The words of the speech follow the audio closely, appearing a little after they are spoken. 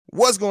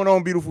What's going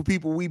on, beautiful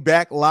people? We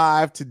back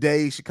live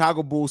today,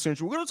 Chicago Bulls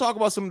Central. We're going to talk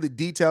about some of the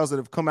details that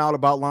have come out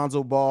about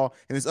Lonzo Ball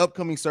and his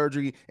upcoming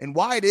surgery and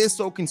why it is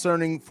so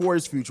concerning for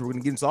his future. We're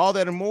going to get into all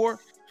that and more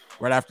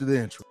right after the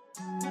intro.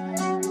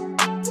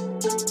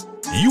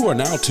 You are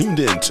now tuned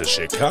in to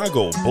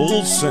Chicago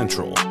Bulls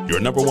Central, your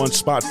number one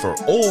spot for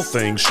all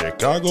things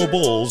Chicago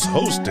Bulls,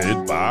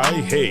 hosted by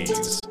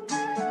Hayes.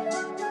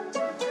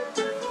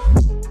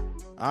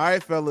 All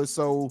right, fellas.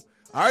 So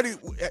I already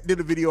did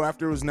a video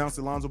after it was announced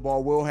that Lonzo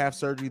Ball will have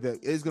surgery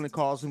that is going to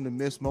cause him to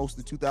miss most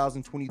of the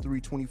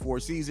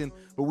 2023-24 season.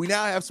 But we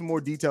now have some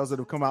more details that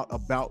have come out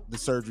about the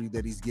surgery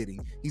that he's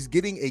getting. He's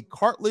getting a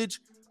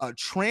cartilage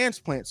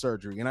transplant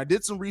surgery. And I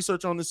did some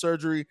research on the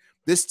surgery.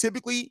 This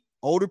typically,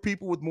 older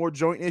people with more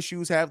joint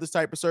issues have this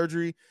type of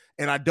surgery.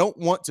 And I don't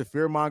want to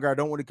fearmonger. I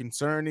don't want to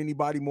concern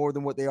anybody more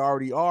than what they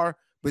already are.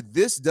 But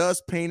this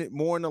does paint it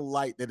more in a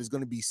light that is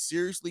going to be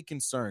seriously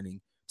concerning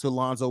to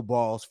Lonzo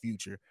Ball's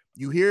future.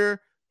 You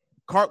hear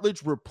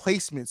cartilage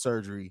replacement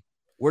surgery.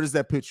 Where does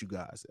that put you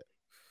guys at?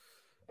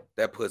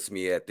 That puts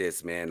me at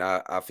this, man.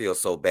 I feel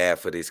so bad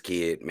for this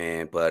kid,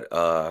 man. But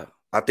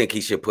I think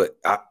he should put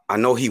 – I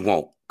know he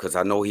won't because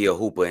I know he a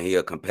hooper and he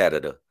a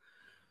competitor.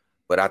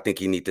 But I think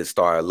he need to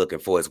start looking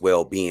for his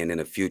well-being in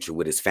the future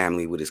with his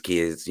family, with his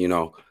kids, you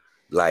know.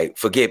 Like,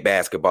 forget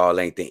basketball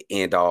ain't the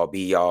end-all,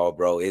 be-all,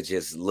 bro. It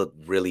just look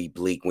really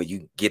bleak when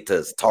you get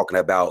to talking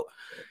about –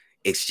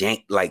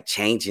 exchange, like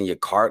changing your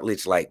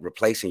cartilage, like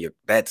replacing your,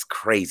 that's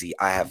crazy.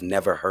 I have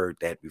never heard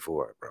that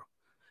before, bro.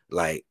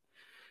 Like,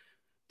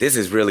 this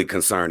is really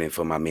concerning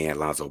for my man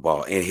Lonzo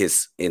Ball and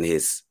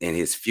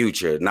his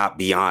future, not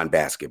beyond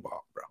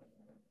basketball, bro.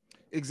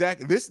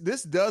 Exactly.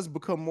 This does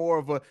become more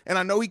of a, and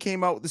I know he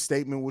came out with the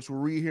statement, which we'll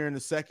read here in a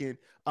second,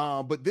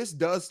 but this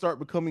does start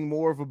becoming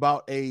more of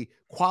about a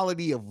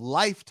quality of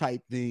life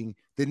type thing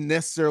than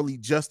necessarily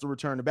just a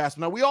return to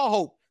basketball. Now, we all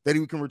hope that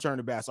he can return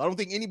to basketball. I don't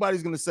think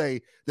anybody's going to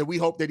say that we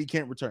hope that he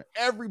can't return.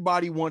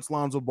 Everybody wants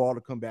Lonzo Ball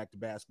to come back to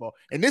basketball,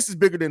 and this is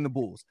bigger than the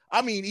Bulls.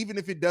 I mean, even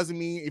if it doesn't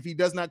mean if he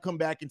does not come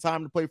back in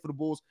time to play for the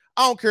Bulls,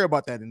 I don't care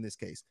about that in this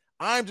case.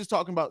 I'm just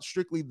talking about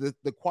strictly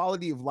the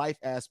quality of life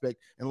aspect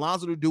and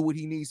Lonzo to do what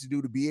he needs to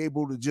do to be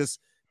able to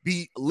just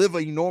live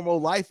a normal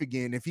life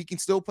again. If he can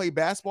still play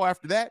basketball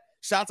after that,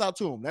 shouts out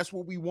to him. That's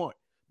what we want.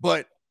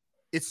 But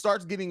it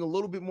starts getting a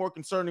little bit more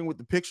concerning with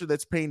the picture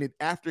that's painted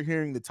after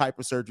hearing the type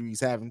of surgery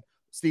he's having.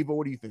 Steve,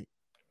 what do you think?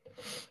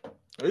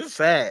 It's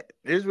sad.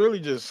 It's really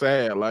just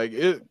sad. Like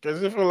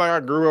because it feel like I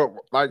grew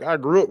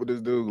up with this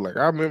dude. Like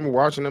I remember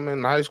watching him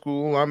in high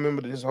school. I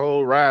remember this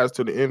whole rise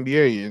to the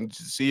NBA, and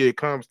to see it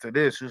comes to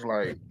this, it's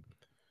like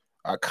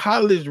a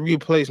college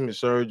replacement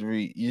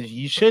surgery.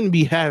 You shouldn't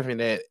be having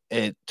that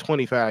at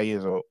 25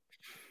 years old.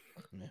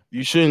 Yeah.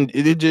 You shouldn't.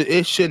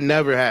 It should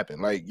never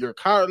happen. Like your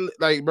college,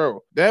 like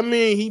bro, that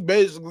means he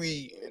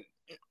basically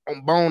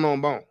on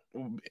bone.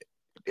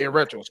 In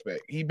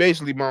retrospect, he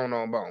basically bone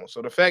on bone.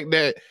 So the fact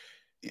that,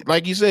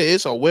 like you said,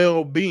 it's a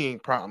well-being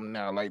problem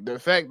now. Like the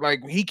fact,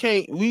 like we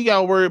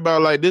gotta worry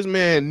about like this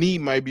man knee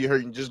might be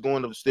hurting just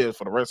going upstairs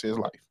for the rest of his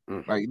life.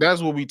 Mm-hmm. Like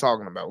that's what we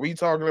talking about. We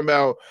talking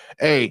about,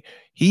 hey,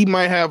 he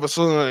might have a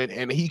son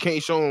and he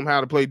can't show him how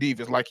to play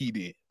defense like he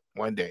did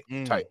one day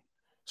type.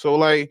 So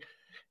like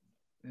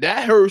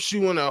that hurts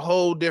you in a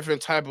whole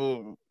different type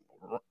of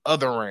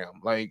other realm.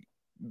 Like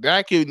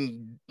that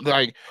can,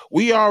 like,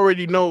 we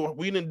already know,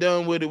 we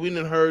done with it, we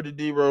done heard the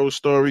D-Rose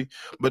story,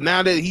 but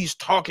now that he's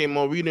talking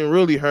more, we didn't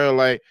really heard,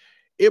 like,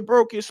 it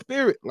broke his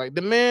spirit. Like,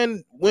 the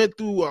man went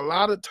through a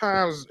lot of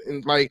times,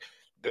 and, like,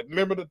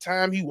 remember the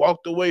time he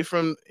walked away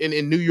from,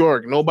 in New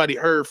York, nobody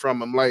heard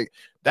from him, like,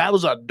 that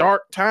was a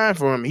dark time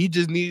for him. He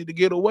just needed to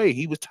get away.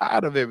 He was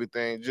tired of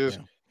everything.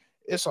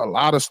 It's a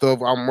lot of stuff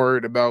I'm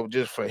worried about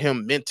just for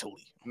him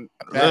mentally,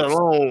 let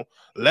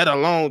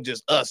alone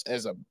just us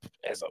as a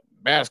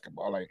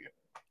basketball. Like,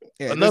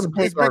 yeah,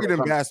 it's bigger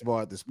than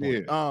basketball at this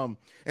point. Yeah.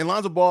 And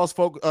Lonzo Ball's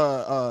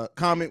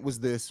comment was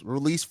this,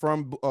 released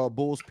from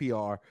Bulls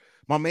PR.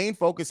 My main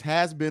focus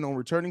has been on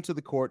returning to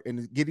the court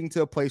and getting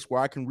to a place where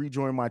I can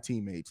rejoin my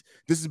teammates.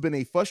 This has been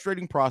a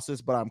frustrating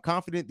process, but I'm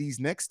confident these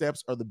next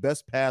steps are the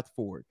best path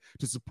forward.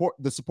 To support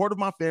the support of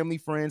my family,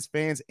 friends,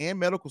 fans, and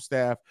medical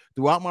staff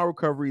throughout my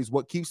recovery is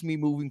what keeps me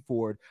moving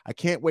forward. I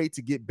can't wait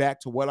to get back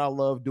to what I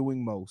love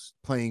doing most,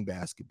 playing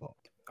basketball.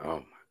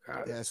 Oh my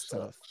God, that's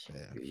tough.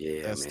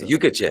 Yeah, that's man. Tough.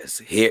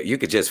 You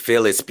could just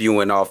feel it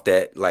spewing off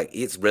that, like,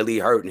 it's really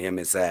hurting him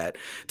inside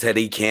that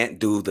he can't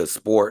do the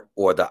sport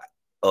or the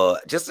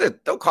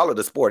don't call it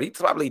a sport. He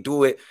probably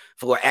do it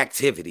for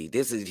activity.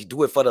 He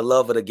do it for the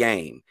love of the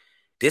game.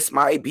 This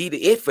might be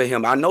it for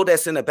him. I know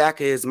that's in the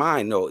back of his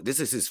mind. No, this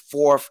is his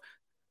fourth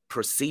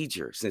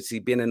procedure since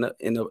he's been in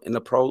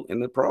the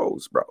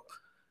pros, bro.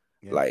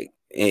 Yeah. Like,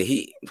 and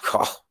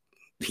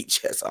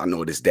I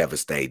know this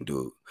devastating,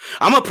 dude.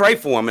 I'm gonna pray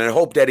for him and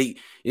hope that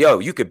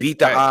you could beat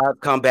the odds,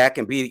 come back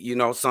and be,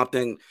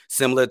 something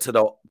similar to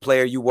the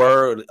player you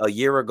were a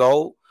year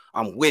ago.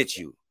 I'm with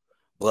you.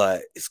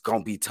 But it's going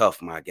to be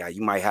tough, my guy.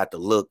 You might have to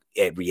look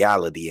at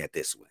reality at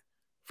this one,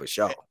 for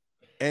sure.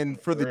 And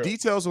for the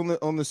details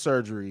on the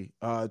surgery,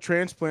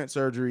 transplant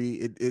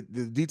surgery,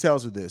 the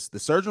details of this: the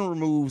surgeon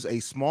removes a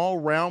small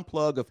round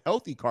plug of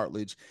healthy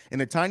cartilage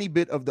and a tiny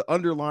bit of the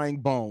underlying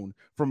bone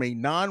from a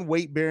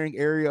non-weight bearing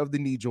area of the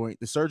knee joint.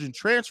 The surgeon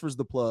transfers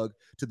the plug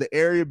to the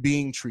area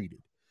being treated.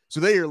 So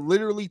they are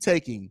literally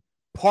taking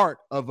part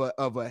of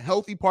a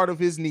healthy part of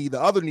his knee,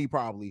 the other knee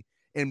probably,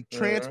 and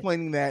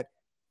transplanting that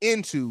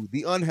into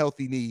the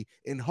unhealthy knee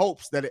in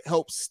hopes that it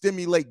helps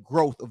stimulate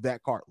growth of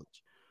that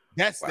cartilage.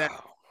 That's that.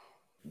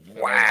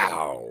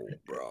 Wow,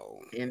 bro.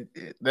 And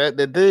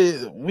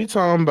that we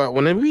talking about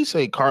when we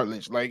say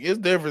cartilage, like it's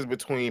difference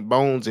between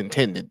bones and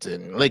tendons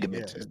and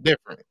ligaments. It's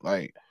different.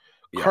 Like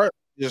cartilage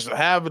is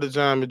half of the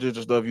time it's just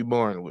the stuff you're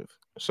born with.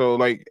 So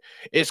like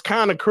it's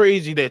kind of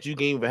crazy that you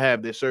can even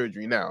have this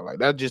surgery now. Like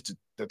that's just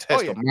the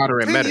test of modern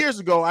medicine. 10 years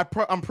ago,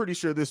 I'm pretty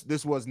sure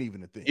this wasn't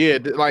even a thing. Yeah,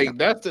 like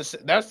that's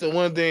the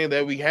one thing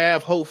that we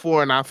have hope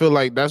for, and I feel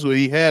like that's what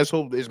he has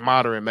hope is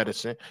modern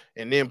medicine.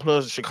 And then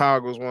plus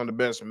Chicago is one of the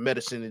best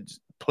medicine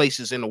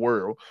places in the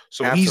world,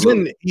 so he's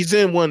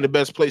in one of the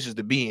best places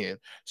to be in.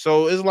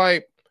 So it's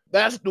like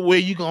that's the way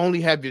you can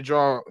only have your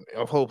draw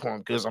of hope on,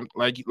 because I'm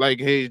like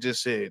Hayes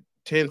just said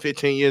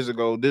 10-15 years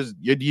ago, this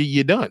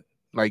you're done.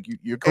 Like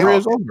your career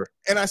is over.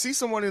 And I see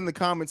someone in the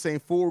comments saying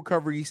full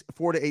recovery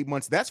 4 to 8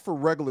 months. That's for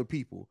regular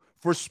people.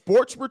 For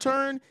sports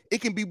return, it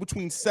can be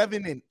between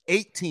 7 and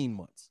 18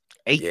 months.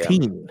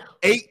 18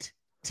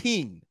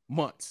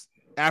 months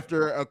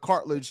after a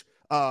cartilage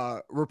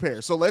repair.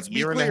 So let's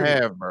be clear. Year and a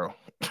half, bro.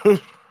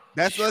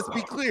 Let's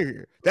be clear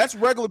here. That's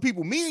regular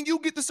people. Me and you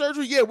get the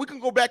surgery. Yeah, we can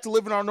go back to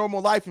living our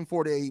normal life in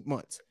 4 to 8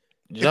 months.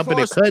 As far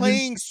as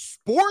playing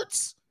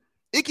sports,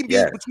 it can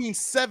be between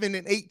 7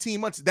 and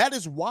 18 months. That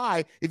is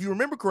why, if you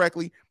remember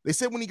correctly, they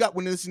said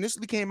when this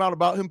initially came out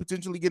about him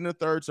potentially getting a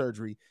third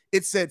surgery,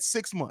 it said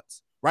 6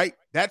 months, right?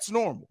 That's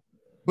normal.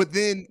 But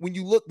then when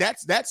you look,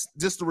 that's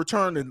just a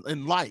return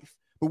in life.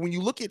 But when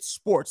you look at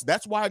sports,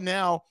 that's why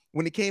now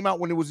when it came out,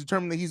 when it was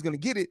determined that he's going to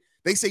get it,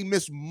 they say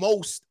miss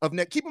most of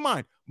next. Keep in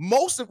mind,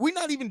 we're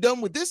not even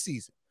done with this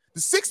season. The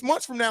 6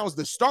 months from now is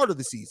the start of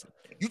the season.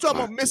 You talk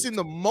about missing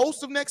the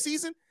most of next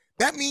season.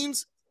 That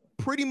means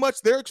pretty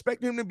much they're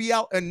expecting him to be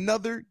out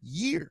another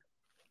year.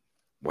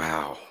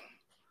 Wow.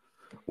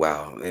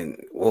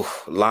 And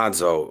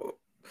Lonzo.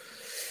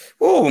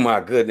 Oh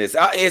my goodness.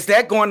 Is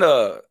that going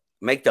to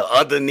make the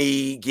other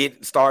knee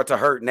start to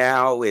hurt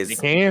now?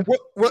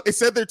 Well, it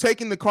said they're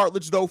taking the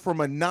cartilage though from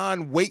a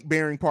non-weight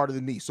bearing part of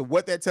the knee. So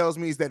what that tells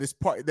me is that it's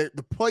part that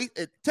the place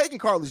taking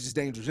cartilage is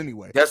dangerous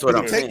anyway. That's what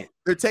I'm saying.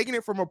 They're taking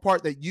it from a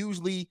part that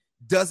usually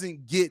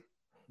doesn't get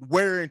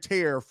wear and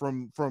tear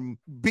from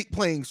big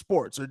playing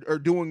sports or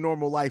doing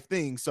normal life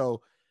things.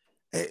 So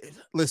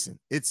listen,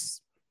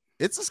 it's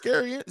a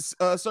scary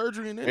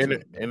surgery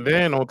and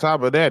then on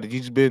top of that,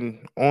 he's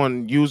been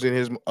on using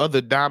his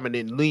other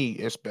dominant knee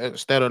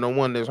instead of the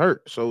one that's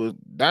hurt. So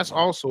that's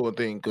also a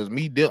thing, because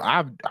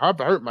I've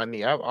hurt my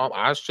knee.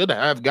 I should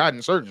have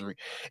gotten surgery,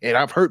 and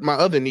I've hurt my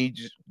other knee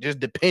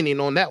just depending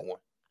on that one.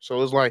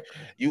 So it's like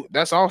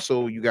that's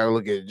also you got to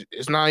look at.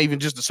 It's not even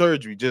just the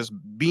surgery, just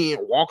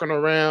walking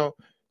around,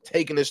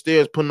 taking the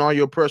stairs, putting all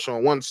your pressure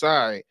on one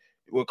side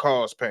will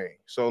cause pain.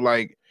 So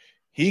like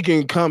he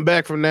can come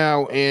back from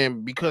now,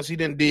 and because he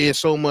didn't did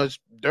so much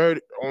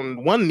dirt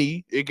on one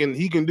knee, he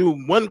can do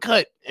one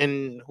cut,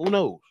 and who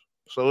knows?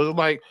 So it's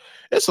like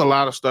it's a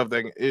lot of stuff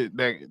that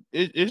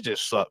it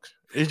just sucks.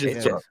 It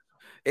just sucks.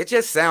 It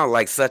just sounds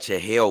like such a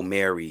Hail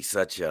Mary,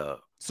 such a.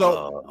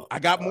 So I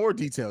got more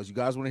details. You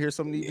guys want to hear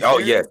some of these? Oh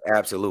yes,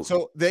 absolutely.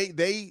 So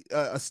they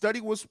a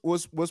study was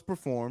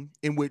performed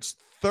in which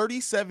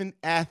 37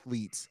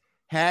 athletes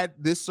had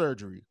this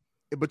surgery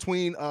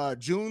between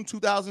June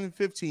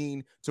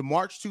 2015 to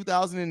March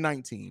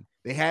 2019.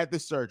 They had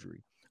this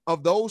surgery.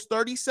 Of those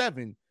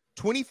 37,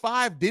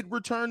 25 did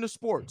return to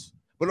sports,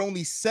 but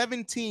only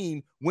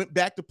 17 went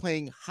back to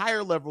playing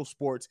higher level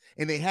sports,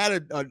 and they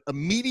had a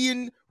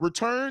median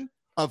return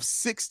of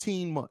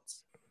 16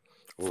 months.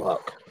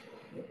 Fuck.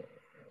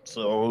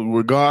 So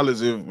regardless,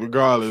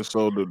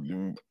 so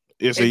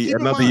it's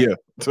another year.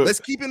 Let's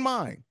keep in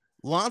mind,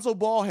 Lonzo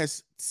Ball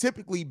has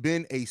typically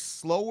been a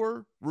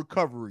slower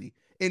recovery.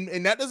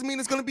 And that doesn't mean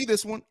it's going to be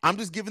this one. I'm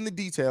just giving the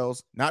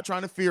details, not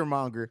trying to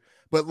fearmonger.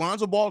 But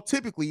Lonzo Ball,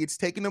 typically, it's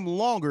taking them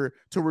longer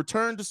to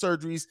return to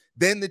surgeries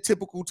than the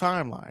typical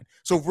timeline.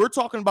 So if we're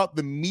talking about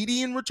the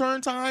median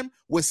return time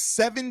was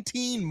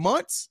 17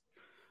 months.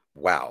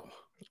 Wow.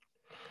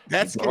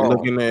 That's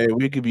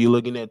we could be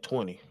looking at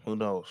 20. Who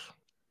knows?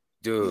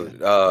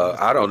 Dude,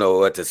 I don't know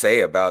what to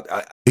say about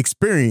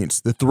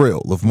Experience the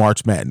thrill of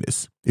March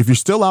Madness. If you're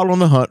still out on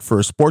the hunt for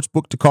a sports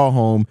book to call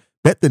home,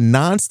 bet the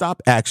nonstop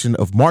action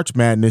of March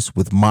Madness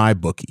with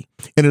MyBookie.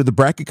 Enter the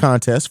bracket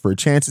contest for a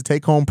chance to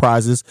take home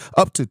prizes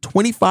up to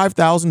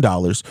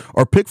 $25,000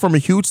 or pick from a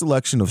huge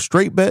selection of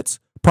straight bets,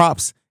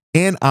 props,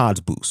 and odds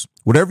boosts.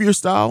 Whatever your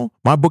style,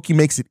 MyBookie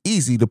makes it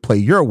easy to play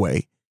your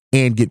way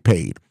and get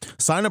paid.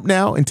 Sign up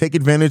now and take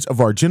advantage of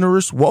our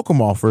generous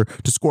welcome offer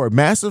to score a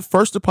massive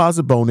first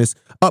deposit bonus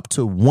up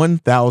to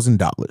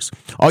 $1,000.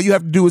 All you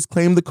have to do is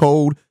claim the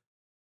code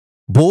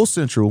Bull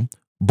Central.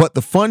 But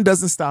the fun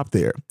doesn't stop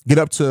there. Get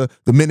up to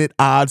the minute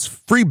odds,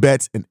 free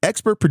bets, and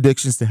expert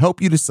predictions to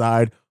help you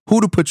decide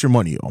who to put your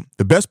money on.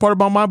 The best part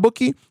about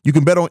MyBookie, you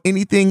can bet on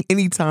anything,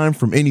 anytime,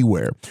 from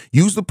anywhere.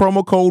 Use the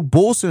promo code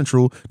Bull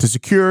Central to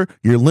secure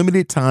your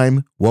limited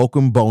time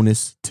welcome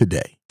bonus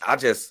today.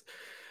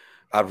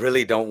 I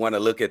really don't want to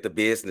look at the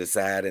business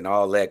side and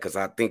all that, because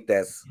I think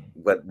that's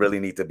what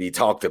really needs to be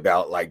talked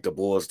about. Like, the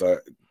Bulls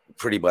are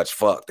pretty much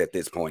fucked at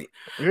this point.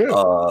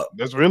 Yeah,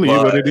 that's really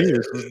what it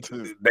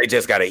is. They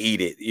just got to eat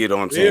it. You know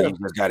what I'm saying? You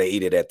just got to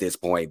eat it at this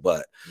point.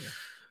 But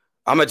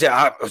I'm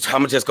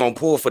just going to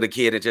pull for the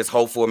kid and just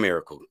hope for a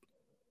miracle.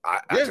 I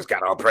just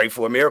got to pray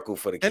for a miracle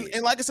for the kid.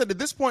 And like I said, at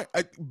this point,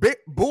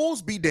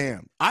 Bulls be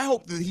damned. I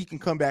hope that he can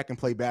come back and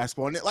play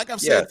basketball. And like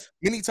I've said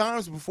many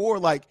times before,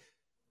 like,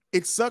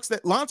 it sucks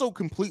that Lonzo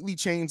completely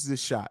changed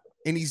this shot.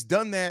 And he's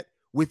done that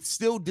with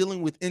still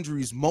dealing with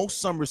injuries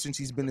most summers since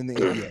he's been in the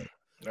NBA.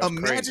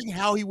 Imagine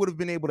how he would have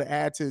been able to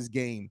add to his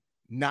game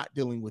not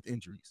dealing with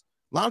injuries.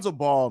 Lonzo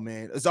Ball,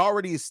 man, is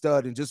already a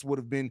stud and just would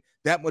have been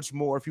that much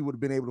more if he would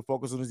have been able to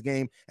focus on his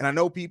game. And I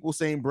know people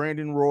saying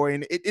Brandon Roy,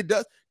 and it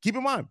does. Keep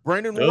in mind,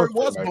 Brandon Roy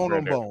was bone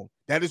on bone.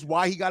 That is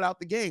why he got out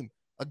the game.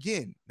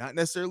 Again, not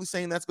necessarily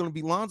saying that's going to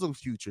be Lonzo's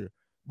future,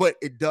 but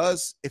it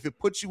does. If it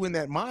puts you in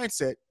that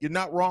mindset, you're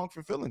not wrong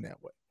for feeling that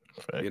way.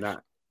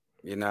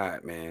 You're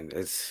not, man.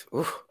 It's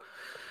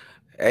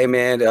hey,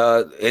 man,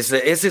 is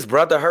his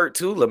brother hurt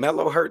too?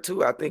 LaMelo hurt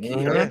too? I think he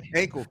hurt.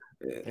 Ankle.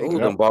 Ooh,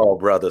 them Ball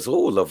brothers.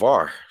 Ooh,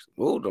 LeVar.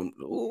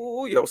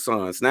 Ooh, your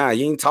sons. Now,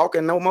 you ain't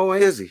talking no more,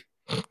 is he?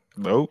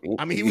 Nope.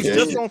 I mean, he was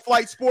just on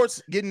Flight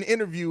Sports getting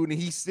interviewed, and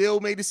he still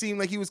made it seem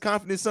like he was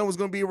confident his son was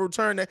going to be able to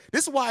return.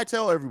 This is why I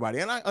tell everybody,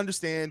 and I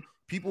understand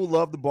people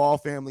love the Ball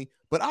family,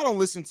 but I don't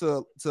listen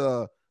to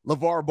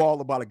LeVar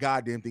Ball about a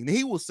goddamn thing.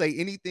 He will say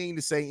anything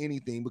to say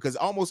anything, because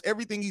almost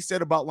everything he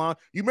said about Lonzo,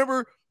 you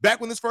remember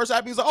back when this first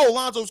happened, he was like, oh,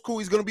 Lonzo's cool.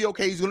 He's going to be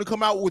okay. He's going to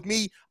come out with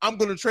me. I'm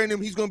going to train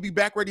him. He's going to be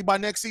back ready by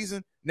next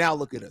season. Now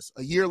look at us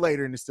a year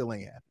later, and it still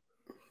ain't happening.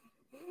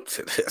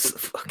 That's a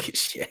fucking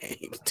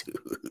shame,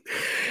 dude.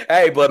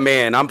 Hey, but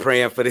man, I'm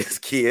praying for this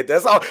kid.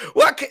 That's all.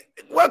 What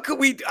could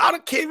we?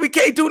 We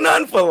can't do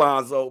nothing for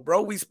Lonzo,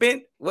 bro. We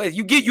spent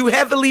you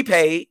heavily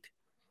paid.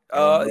 You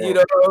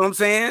know what I'm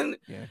saying?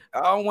 Yeah.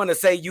 I don't want to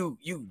say you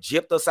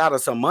gypped us out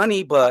of some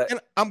money, but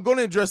and I'm going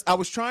to address. I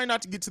was trying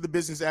not to get to the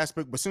business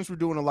aspect, but since we're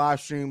doing a live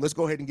stream, let's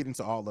go ahead and get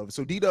into all of it.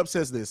 So D-Dub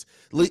says this: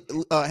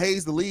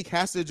 Hayes, the league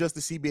has to adjust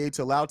the CBA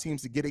to allow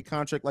teams to get a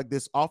contract like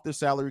this off their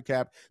salary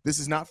cap. This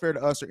is not fair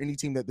to us or any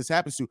team that this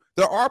happens to.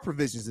 There are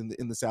provisions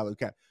in the salary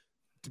cap.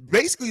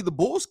 Basically, the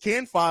Bulls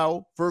can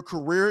file for a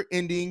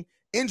career-ending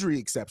injury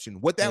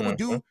exception. What that would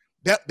do,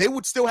 that they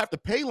would still have to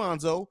pay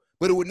Lonzo,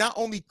 but it would not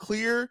only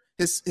clear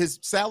his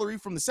salary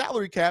from the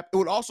salary cap, it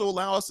would also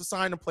allow us to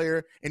sign a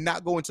player and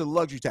not go into the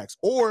luxury tax.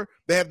 Or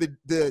they have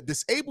the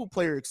disabled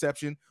player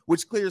exception,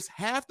 which clears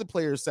half the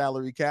player's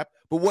salary cap.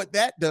 But what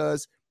that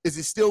does is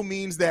it still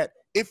means that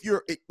if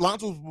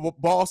Lonzo's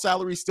Ball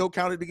salary still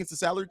counted against the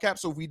salary cap,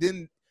 so if we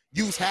didn't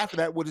use half of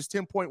that, which is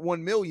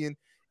 $10.1 million,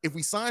 if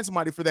we sign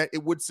somebody for that,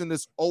 it would send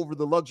us over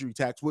the luxury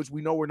tax, which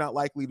we know we're not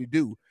likely to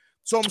do.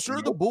 So I'm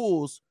sure the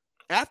Bulls,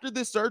 after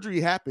this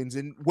surgery happens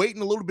and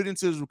waiting a little bit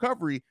into his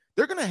recovery,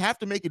 they're going to have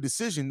to make a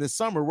decision this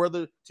summer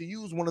whether to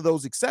use one of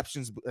those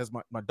exceptions, as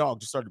my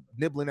dog just started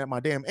nibbling at my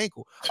damn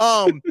ankle.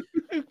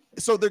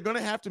 So they're going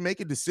to have to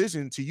make a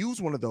decision to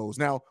use one of those.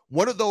 Now,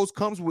 one of those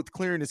comes with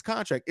clearing his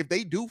contract. If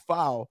they do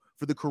file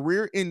for the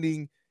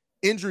career-ending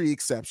injury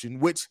exception,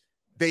 which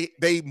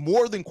they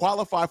more than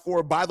qualify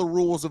for by the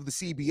rules of the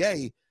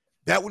CBA,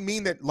 that would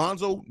mean that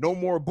Lonzo no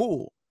more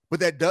Bull. But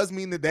that does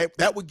mean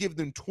that would give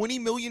them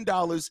 $20 million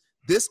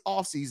this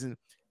offseason,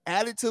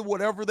 added to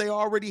whatever they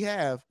already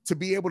have, to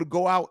be able to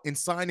go out and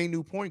sign a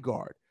new point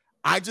guard.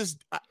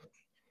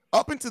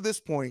 Up until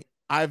this point,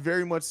 I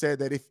very much said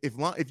that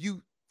if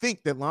you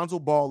think that Lonzo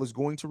Ball is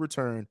going to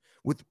return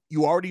with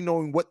you already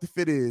knowing what the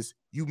fit is,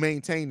 you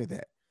maintain to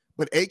that.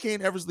 But AK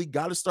and Eversley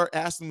got to start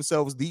asking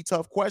themselves the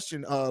tough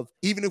question of,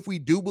 even if we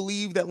do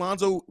believe that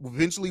Lonzo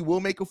eventually will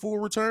make a full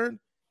return,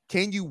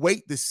 can you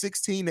wait the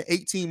 16 to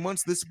 18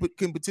 months this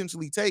can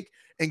potentially take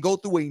and go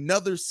through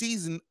another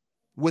season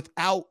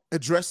without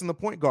addressing the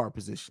point guard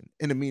position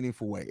in a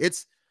meaningful way?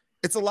 It's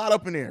a lot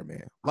up in there,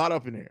 man. A lot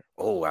up in there.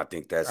 Oh, I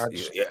think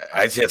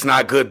it's just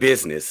not good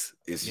business.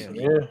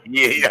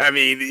 I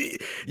mean,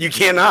 you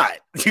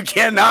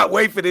cannot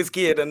wait for this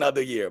kid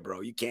another year, bro.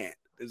 You can't.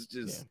 It's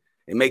just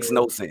it makes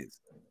no sense.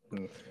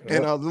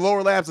 And the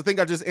Lower Labs, I think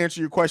I just answered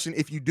your question.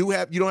 If you don't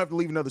have to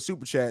leave another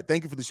super chat.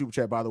 Thank you for the super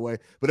chat, by the way.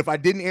 But if I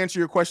didn't answer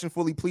your question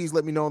fully, please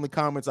let me know in the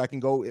comments. I can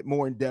go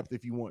more in depth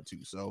if you want to.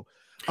 So,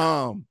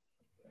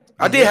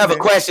 I did have a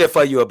question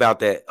for you about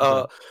that.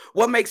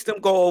 What makes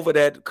them go over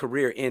that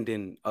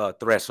career-ending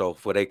threshold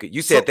for they could?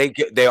 You said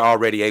they're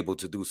already able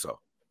to do so.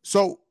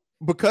 So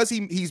because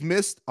he's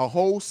missed a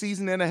whole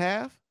season and a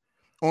half.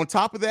 On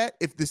top of that,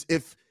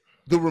 if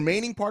the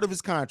remaining part of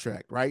his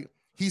contract, right?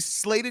 He's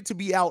slated to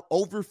be out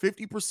over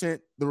 50%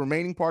 the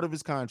remaining part of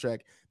his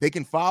contract. They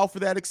can file for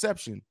that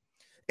exception.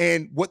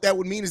 And what that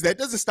would mean is that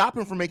doesn't stop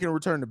him from making a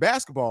return to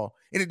basketball.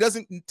 And it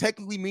doesn't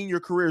technically mean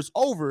your career is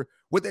over.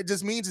 What that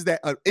just means is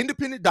that an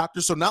independent doctor,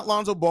 so not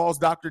Lonzo Ball's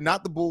doctor,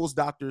 not the Bulls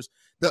doctors,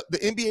 the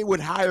NBA would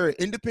hire an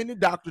independent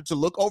doctor to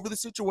look over the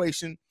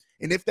situation.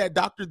 And if that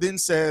doctor then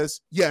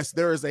says, yes,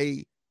 there is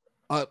a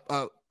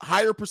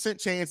higher percent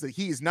chance that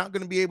he is not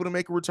going to be able to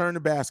make a return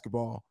to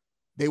basketball,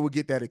 they will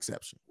get that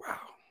exception. Wow.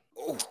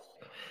 Ooh.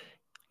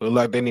 Look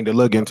like they need to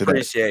look into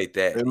Appreciate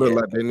that. It look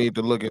like they need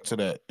to look into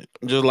that.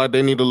 Just like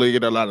they need to look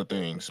at a lot of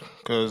things.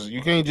 Because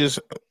you can't just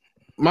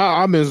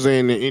I've been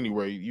saying it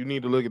anyway. You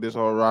need to look at this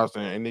whole roster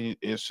and it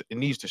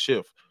needs to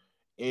shift.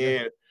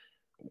 And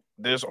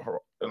there's,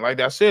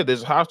 like I said,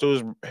 this hostel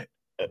is,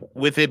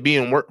 with it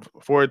being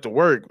for it to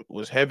work,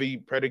 was heavy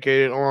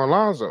predicated on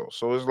Lonzo.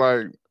 So it's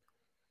like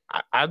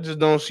I just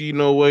don't see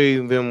no way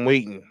them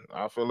waiting.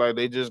 I feel like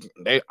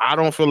I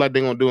don't feel like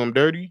they're gonna do him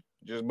dirty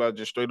just by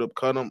just straight up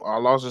cut him.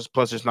 Our losses,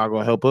 plus it's not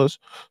gonna help us.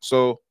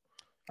 So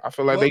I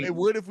feel like it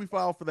would if we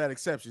file for that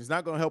exception. It's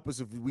not gonna help us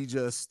if we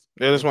just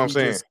that's what I'm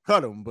saying.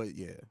 Cut him, but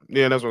yeah,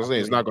 that's what I'm saying.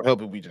 It's not gonna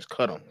help if we just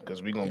cut him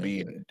because we're gonna be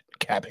in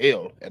cap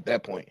hell at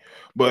that point.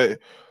 But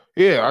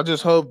yeah, I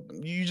just hope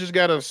you just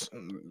gotta,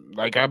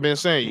 like I've been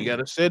saying, you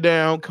gotta sit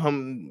down,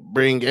 come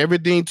bring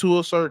everything to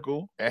a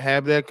circle, and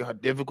have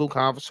that difficult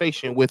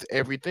conversation with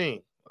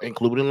everything,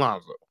 including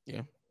Lonzo.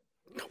 Yeah.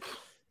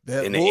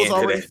 The Bulls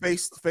already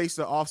faced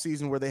the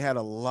offseason where they had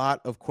a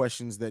lot of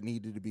questions that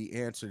needed to be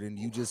answered, and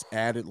you just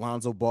added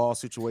Lonzo Ball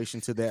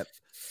situation to that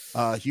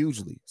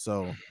hugely.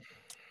 So,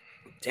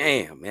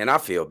 damn, man, I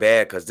feel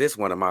bad because this is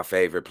one of my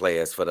favorite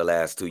players for the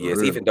last 2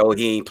 years, even though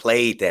he ain't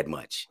played that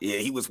much. Yeah,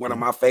 he was one of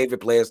my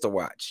favorite players to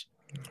watch.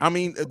 I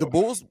mean, the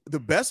Bulls, the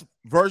best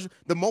version,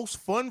 the most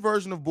fun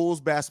version of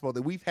Bulls basketball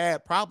that we've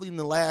had probably in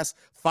the last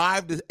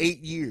 5 to 8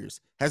 years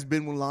has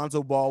been when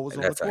Lonzo Ball was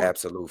on the court. That's an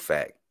absolute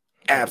fact.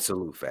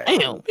 Absolute fact.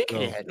 Damn, we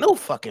can't have no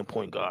fucking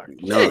point guard.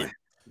 None.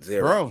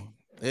 Zero. Bro,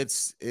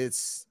 it's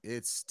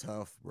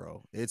tough,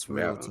 bro. It's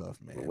real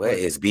tough, man. Where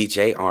is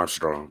BJ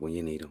Armstrong when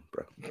you need him,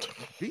 bro?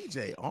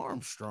 BJ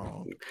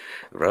Armstrong.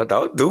 Bro,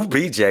 don't do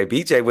BJ.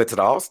 BJ went to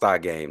the All-Star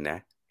game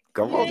now.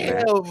 Come on,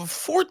 man.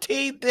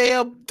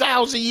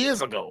 14,000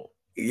 years ago.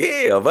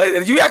 Yeah,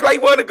 but you act like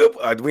you want a good.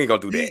 We ain't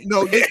gonna do that.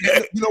 No,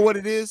 you know what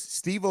it is?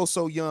 Steve-O's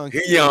so young.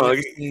 He's young.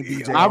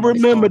 I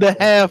remember the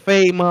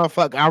half-fade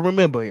motherfucker. I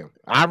remember him.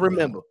 I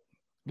remember.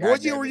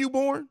 What year were you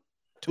born?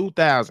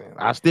 2000.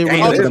 I still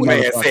remember. This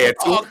man said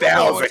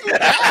 2000.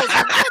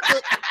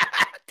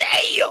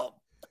 Damn.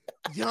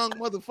 Young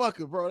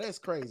motherfucker, bro. That's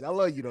crazy. I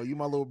love you though. You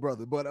my little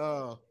brother. But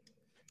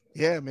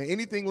yeah, man.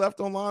 Anything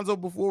left on Lonzo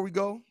before we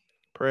go?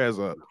 Prayers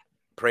up.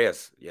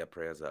 Prayers. Yeah,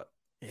 prayers up.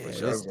 Yeah,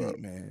 this deep,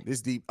 man. This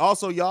deep.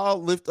 Also,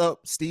 y'all lift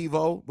up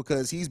Steve-O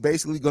because he's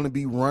basically going to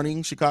be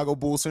running Chicago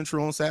Bulls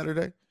Central on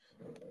Saturday.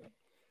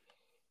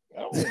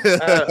 I'm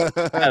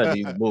tired of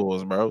these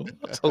Bulls, bro.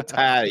 I'm so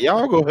tired.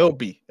 Y'all gonna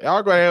help me.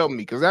 Y'all gonna help me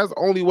because that's the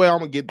only way I'm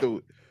gonna get through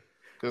it.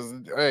 Because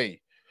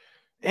hey,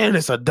 and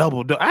it's a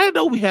double. I didn't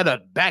know we had a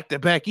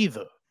back-to-back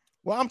either.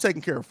 Well, I'm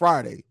taking care of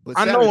Friday, but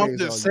I know. I'm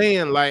just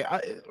saying, like,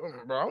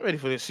 bro, I'm ready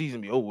for this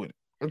season to be over with.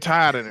 I'm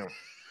tired of them.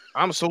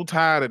 I'm so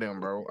tired of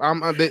them, bro.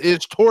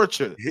 It's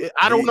torture.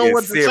 I don't know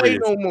what to say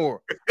no more.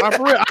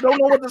 For real, I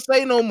don't know what to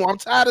say no more. I'm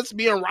tired of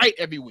being right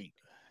every week.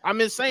 I've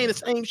been saying the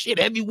same shit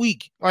every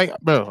week. Like,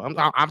 bro, I'm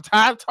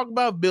tired of talking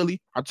about Billy.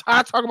 I'm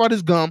tired of talking about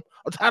his gum.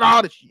 I'm tired of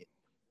all this shit.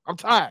 I'm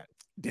tired.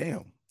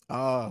 Damn.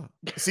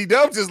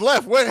 C-Dub just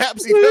left. What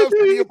happened? C-Dub to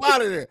be up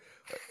out of there.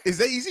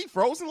 Is he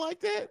frozen like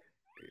that?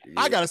 Yeah.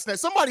 I gotta snap.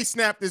 Somebody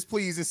snap this,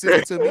 please, and send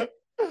it to me.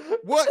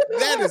 What?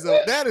 That is an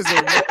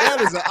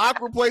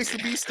awkward place to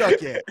be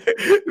stuck at.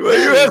 Well,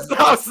 you better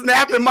stop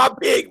snapping my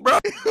pig, bro.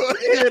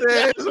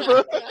 It is,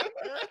 bro.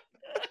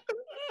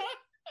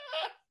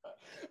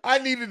 I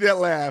needed that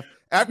laugh.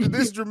 After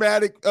this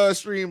dramatic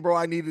stream, bro,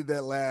 I needed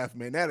that laugh,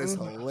 man. That is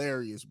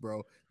hilarious,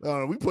 bro.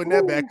 We putting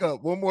that back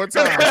up one more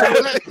time.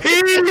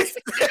 Peace.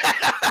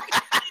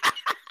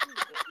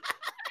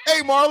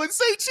 Hey, Marlon,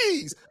 say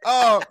cheese.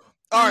 All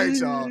right,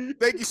 y'all.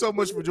 Thank you so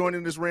much for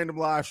joining this random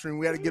live stream.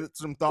 We had to get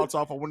some thoughts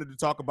off I wanted to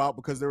talk about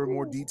because there were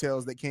more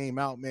details that came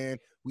out, man.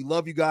 We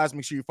love you guys.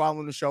 Make sure you're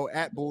following the show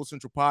at Bulls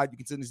Central Pod. You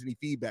can send us any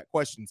feedback,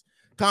 questions,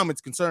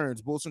 comments,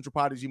 concerns,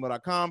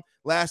 bullcentralpod@gmail.com.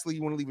 Lastly,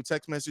 you want to leave a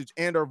text message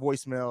and our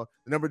voicemail.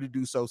 The number to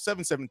do so,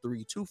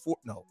 773-24.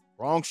 No,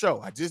 wrong show.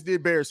 I just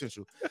did Bear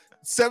Central.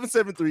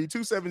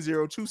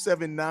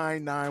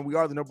 773-270-2799. We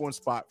are the number one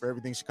spot for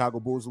everything Chicago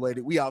Bulls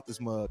related. We out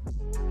this mug.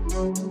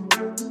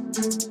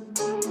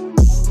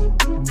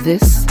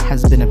 This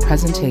has been a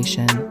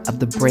presentation of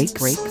the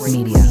Break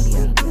Media.